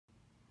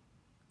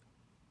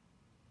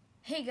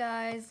Hey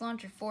guys,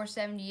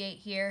 Launcher478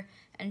 here,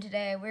 and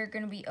today we're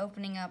going to be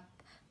opening up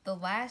the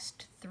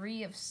last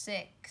 3 of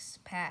 6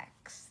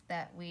 packs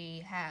that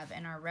we have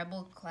in our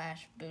Rebel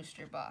Clash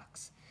booster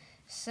box.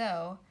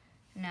 So,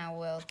 now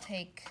we'll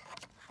take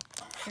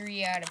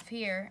 3 out of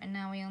here, and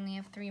now we only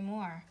have 3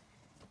 more.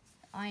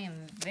 I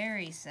am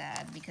very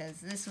sad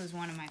because this was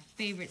one of my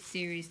favorite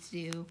series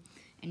to do,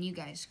 and you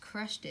guys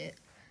crushed it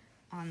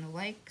on the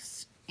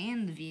likes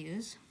and the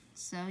views.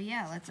 So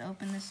yeah, let's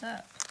open this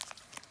up.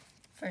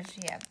 First,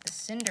 we have the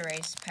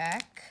Cinderace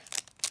pack.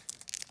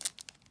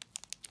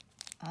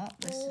 Oh,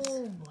 this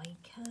is... white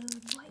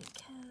code.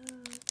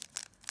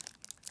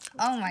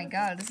 Oh my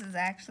god, this is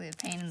actually a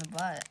pain in the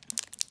butt.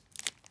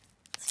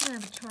 It's gonna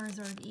have a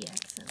Charizard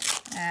EX in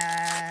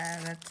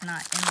it. That's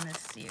not in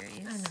this series.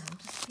 I know, I'm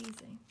just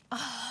teasing.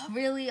 Oh,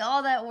 really?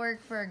 All that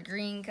work for a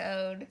green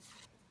code?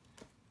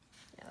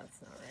 Yeah,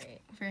 that's not right.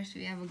 First,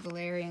 we have a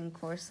Galarian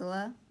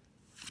Corsola,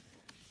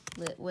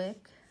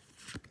 Litwick,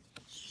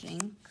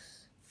 Shinx,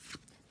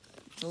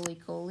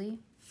 Roly-Coly,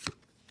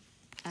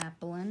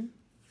 Applin,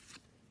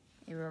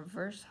 a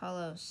reverse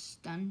hollow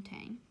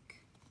Stuntank.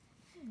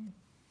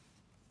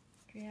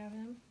 Do you have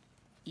him?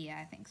 Yeah,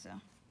 I think so.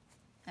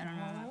 I don't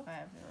know if I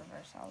have the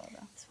reverse hollow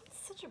though. This one's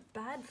such a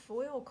bad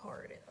foil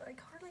card. It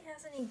like hardly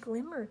has any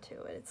glimmer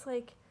to it. It's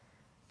like,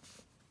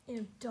 you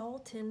know, dull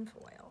tin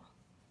foil.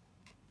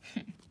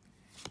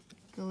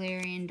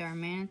 Galarian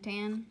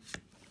Darmanitan,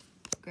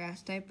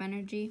 Grass type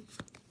Energy,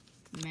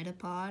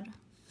 Metapod,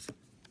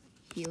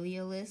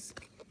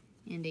 Heliolisk,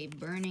 and a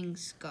Burning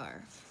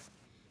Scarf.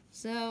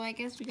 So I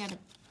guess we got a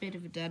bit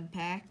of a dud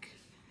pack.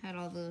 Had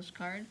all those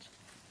cards.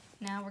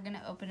 Now we're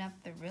gonna open up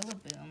the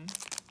Rillaboom.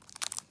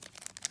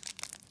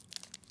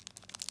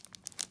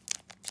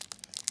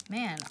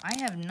 Man, I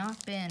have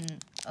not been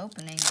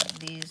opening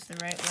these the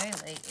right way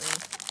lately.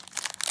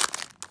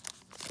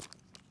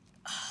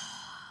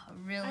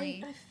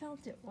 Really? I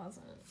felt it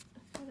wasn't.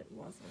 I thought it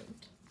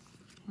wasn't.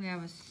 We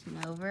have a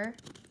Snover,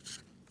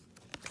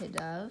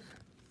 Pidove,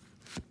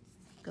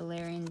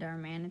 Galarian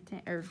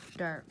Darmanitan, or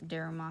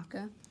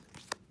Darumaka,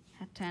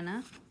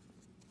 Hatenna,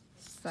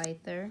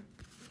 Scyther,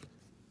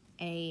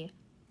 a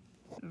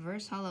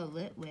reverse hollow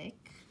Litwick.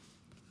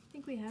 I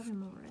think we have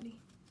him already.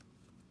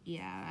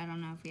 Yeah, I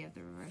don't know if we have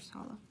the reverse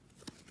hollow.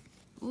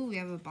 Ooh, we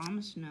have a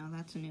Abomasnow.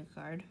 That's a new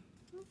card.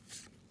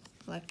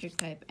 Electric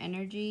type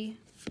Energy,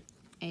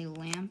 a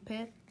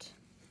Lampet,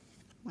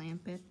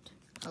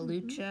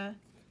 Halucha,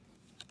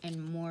 and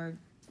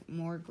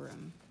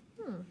Morgrem.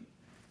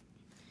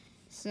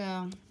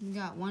 So, we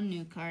got one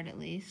new card at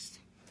least.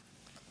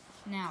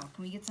 Now,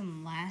 can we get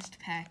some last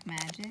pack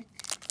magic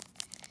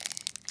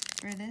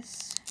for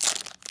this?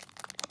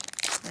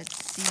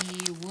 Let's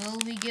see, will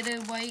we get a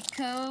white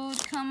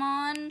code? Come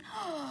on.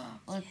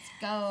 Let's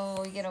go,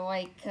 we get a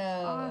white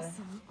code.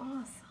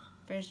 Awesome.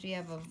 First we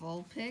have a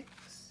Vulpix,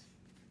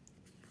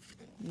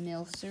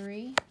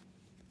 Milcery,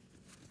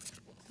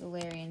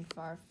 Galarian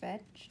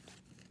Farfetch'd,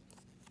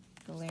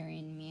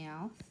 Galarian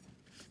Meowth,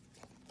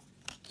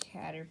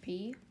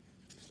 Caterpie.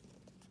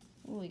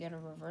 Ooh, we got a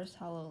reverse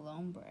hollow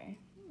Lombre.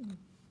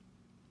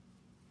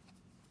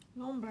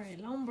 Lombre.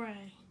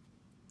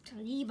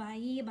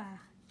 Yiba.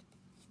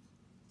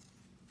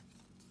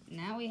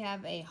 Now we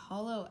have a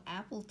hollow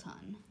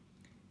Appleton.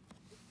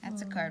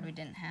 That's a card we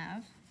didn't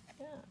have.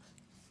 Yeah.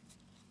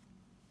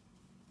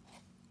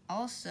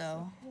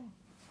 Also,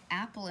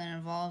 Applin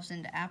evolves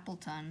into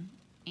Appleton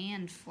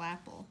and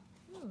Flapple.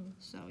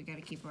 So we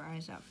gotta keep our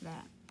eyes out for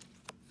that.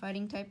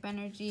 Fighting type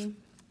Energy,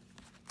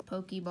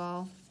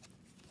 Pokeball,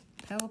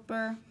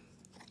 Pelipper,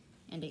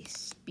 and a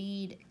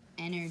Speed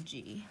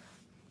Energy.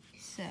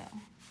 So,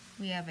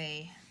 we have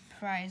a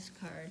prize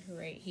card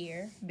right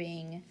here,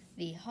 being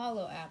the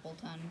Hollow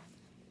Appleton.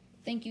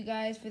 Thank you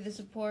guys for the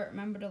support.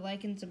 Remember to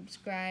like and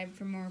subscribe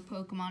for more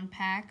Pokemon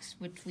packs,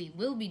 which we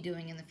will be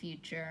doing in the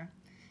future.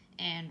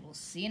 And we'll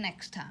see you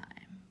next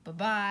time.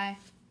 Bye-bye.